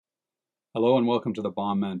Hello and welcome to the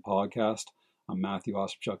Bondman podcast. I'm Matthew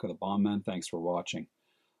Ospachuk of the Bondman. Thanks for watching.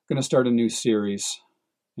 I'm going to start a new series,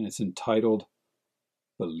 and it's entitled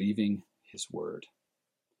Believing His Word.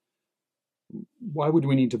 Why would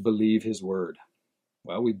we need to believe His Word?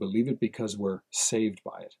 Well, we believe it because we're saved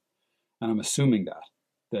by it. And I'm assuming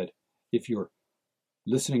that if you're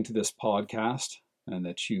listening to this podcast and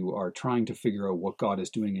that you are trying to figure out what God is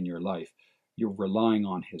doing in your life, you're relying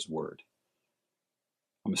on His Word.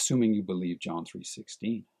 I'm assuming you believe John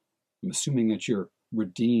 3:16. I'm assuming that you're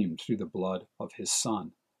redeemed through the blood of His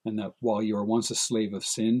Son, and that while you were once a slave of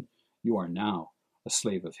sin, you are now a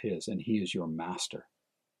slave of His, and He is your master.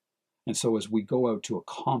 And so as we go out to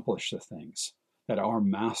accomplish the things that our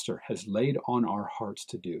Master has laid on our hearts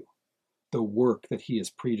to do, the work that He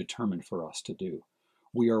has predetermined for us to do,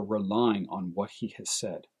 we are relying on what He has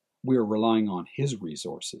said. We are relying on His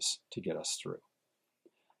resources to get us through.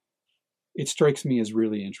 It strikes me as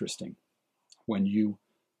really interesting when you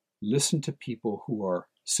listen to people who are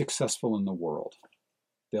successful in the world.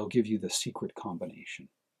 They'll give you the secret combination.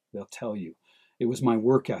 They'll tell you, it was my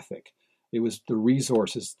work ethic. It was the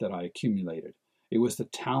resources that I accumulated. It was the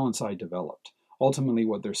talents I developed. Ultimately,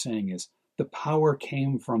 what they're saying is, the power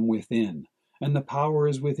came from within, and the power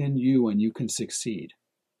is within you, and you can succeed.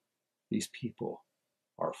 These people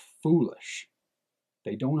are foolish.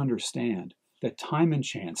 They don't understand that time and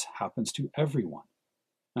chance happens to everyone,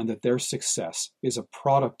 and that their success is a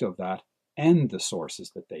product of that and the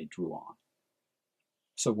sources that they drew on.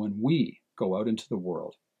 So when we go out into the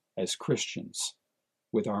world as Christians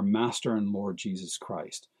with our Master and Lord Jesus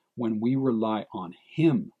Christ, when we rely on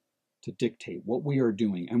Him to dictate what we are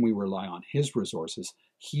doing and we rely on His resources,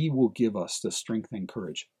 He will give us the strength and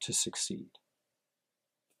courage to succeed.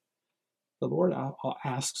 The Lord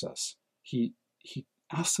asks us, He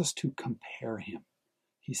asks us to compare Him.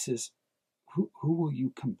 He says, who will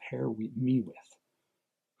you compare me with?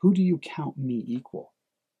 Who do you count me equal?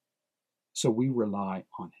 So we rely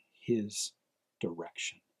on His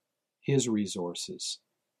direction, His resources,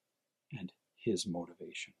 and His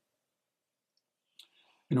motivation.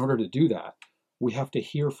 In order to do that, we have to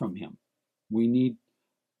hear from Him. We need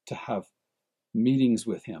to have meetings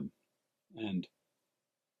with Him and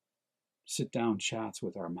sit down chats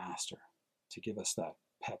with our Master to give us that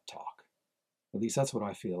pep talk. At least that's what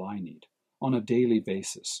I feel I need on a daily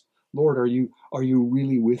basis. Lord, are you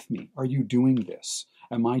really with me? Are you doing this?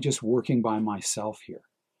 Am I just working by myself here?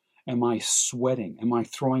 Am I sweating? Am I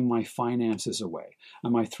throwing my finances away?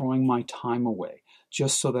 Am I throwing my time away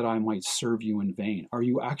just so that I might serve you in vain? Are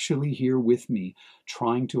you actually here with me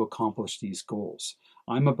trying to accomplish these goals?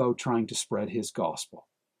 I'm about trying to spread His gospel.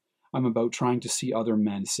 I'm about trying to see other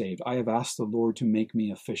men saved. I have asked the Lord to make me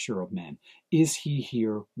a fisher of men. Is He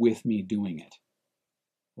here with me doing it?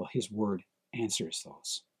 Well, His Word answers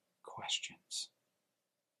those questions.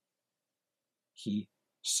 He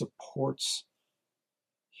supports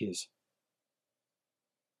His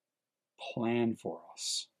plan for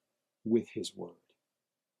us with His Word,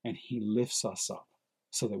 and He lifts us up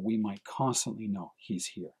so that we might constantly know He's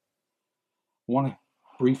here. I want to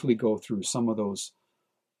briefly go through some of those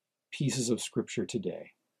pieces of Scripture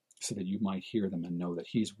today so that you might hear them and know that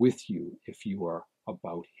He's with you if you are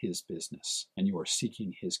about His business and you are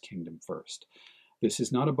seeking His kingdom first. This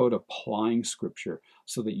is not about applying Scripture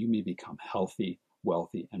so that you may become healthy,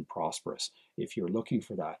 wealthy, and prosperous. If you're looking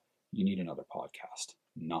for that, you need another podcast,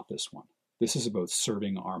 not this one. This is about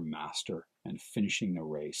serving our Master and finishing the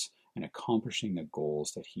race and accomplishing the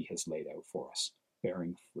goals that He has laid out for us,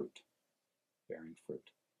 bearing fruit. Bearing fruit.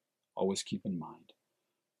 Always keep in mind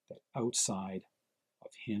that outside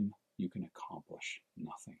of Him, you can accomplish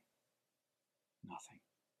nothing. Nothing.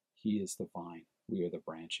 He is the vine. We are the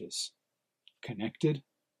branches. Connected,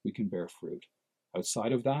 we can bear fruit.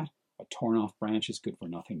 Outside of that, a torn off branch is good for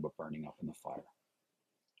nothing but burning up in the fire.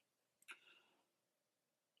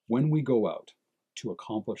 When we go out to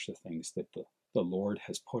accomplish the things that the Lord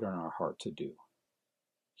has put on our heart to do,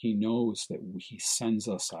 He knows that He sends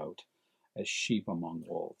us out as sheep among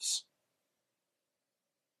wolves.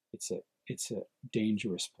 It's a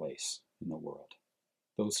dangerous place in the world.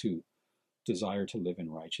 Those who desire to live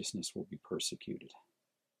in righteousness will be persecuted.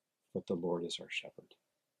 But the Lord is our shepherd.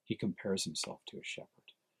 He compares Himself to a shepherd.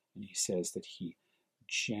 And He says that He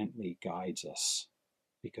gently guides us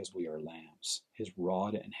because we are lambs. His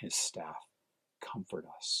rod and His staff comfort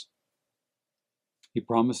us. He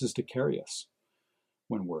promises to carry us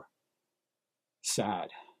when we're sad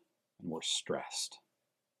and we're stressed.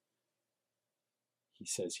 He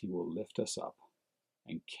says He will lift us up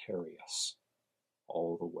and carry us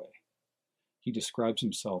all the way. He describes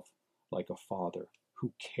Himself like a father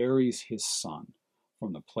who carries his son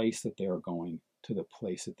from the place that they are going to the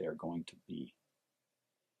place that they're going to be.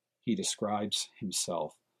 He describes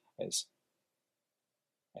himself as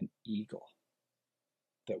an eagle,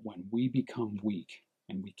 that when we become weak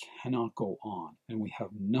and we cannot go on and we have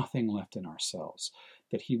nothing left in ourselves,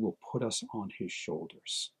 that he will put us on his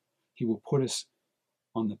shoulders. He will put us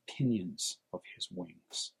on the pinions of his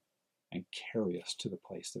wings and carry us to the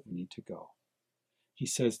place that we need to go. He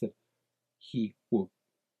says that he will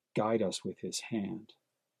guide us with his hand.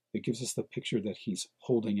 It gives us the picture that he's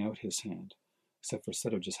holding out his hand, except for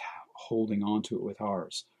instead of just holding on to it with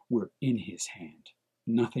ours, we're in his hand.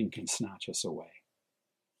 Nothing can snatch us away.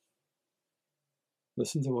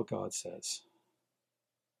 Listen to what God says.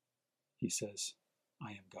 He says,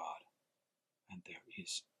 I am God, and there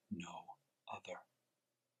is no other.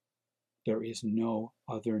 There is no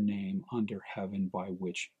other name under heaven by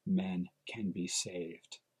which men can be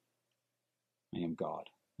saved. I am God,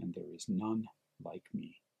 and there is none like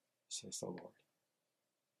me, says the Lord.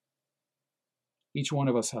 Each one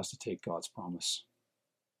of us has to take God's promise,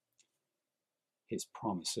 his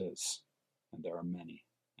promises, and there are many,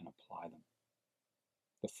 and apply them.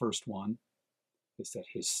 The first one is that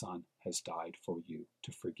his Son has died for you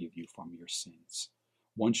to forgive you from your sins.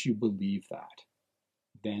 Once you believe that,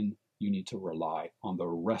 then you need to rely on the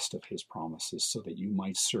rest of his promises so that you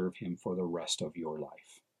might serve him for the rest of your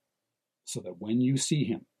life. So that when you see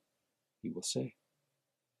him, he will say,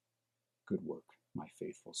 good work, my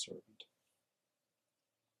faithful servant.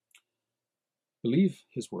 Believe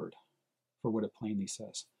his word for what it plainly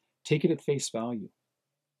says. Take it at face value.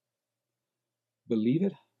 Believe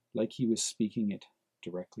it like he was speaking it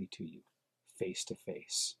directly to you, face to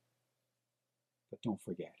face. But don't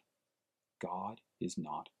forget, God is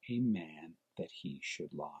not a man that he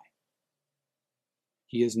should lie.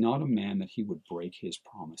 He is not a man that he would break his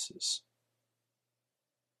promises.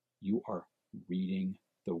 You are reading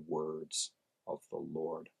the words of the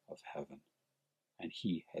Lord of heaven, and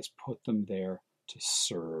he has put them there to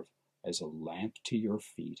serve as a lamp to your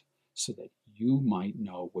feet so that you might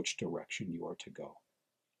know which direction you are to go.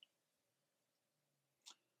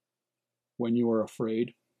 When you are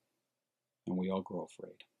afraid, and we all grow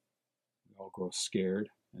afraid, we all grow scared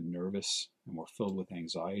and nervous, and we're filled with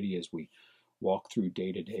anxiety as we walk through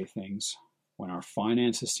day-to-day things, when our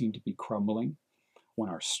finances seem to be crumbling, when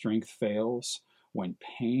our strength fails, when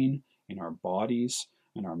pain in our bodies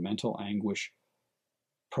and our mental anguish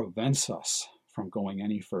prevents us from going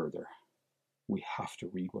any further, we have to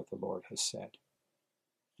read what the Lord has said.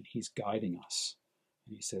 And he's guiding us.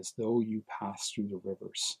 And he says, though you pass through the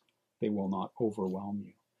rivers, they will not overwhelm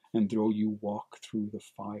you. And though you walk through the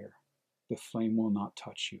fire, the flame will not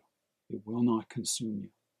touch you. It will not consume you.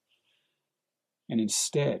 And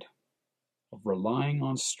instead of relying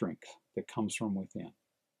on strength that comes from within,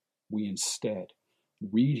 we instead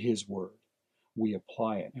read his word, we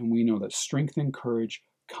apply it, and we know that strength and courage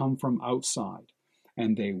come from outside,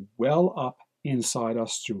 and they well up inside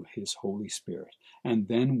us through his Holy Spirit, and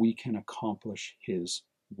then we can accomplish his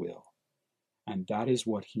will. And that is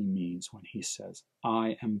what he means when he says,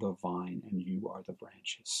 I am the vine and you are the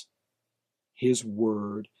branches. His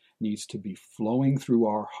word needs to be flowing through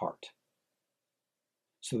our heart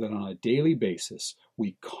so that on a daily basis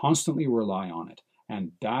we constantly rely on it,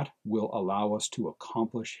 and that will allow us to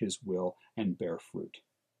accomplish his will and bear fruit.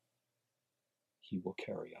 He will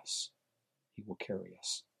carry us. He will carry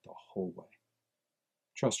us the whole way.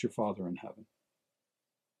 Trust your Father in heaven.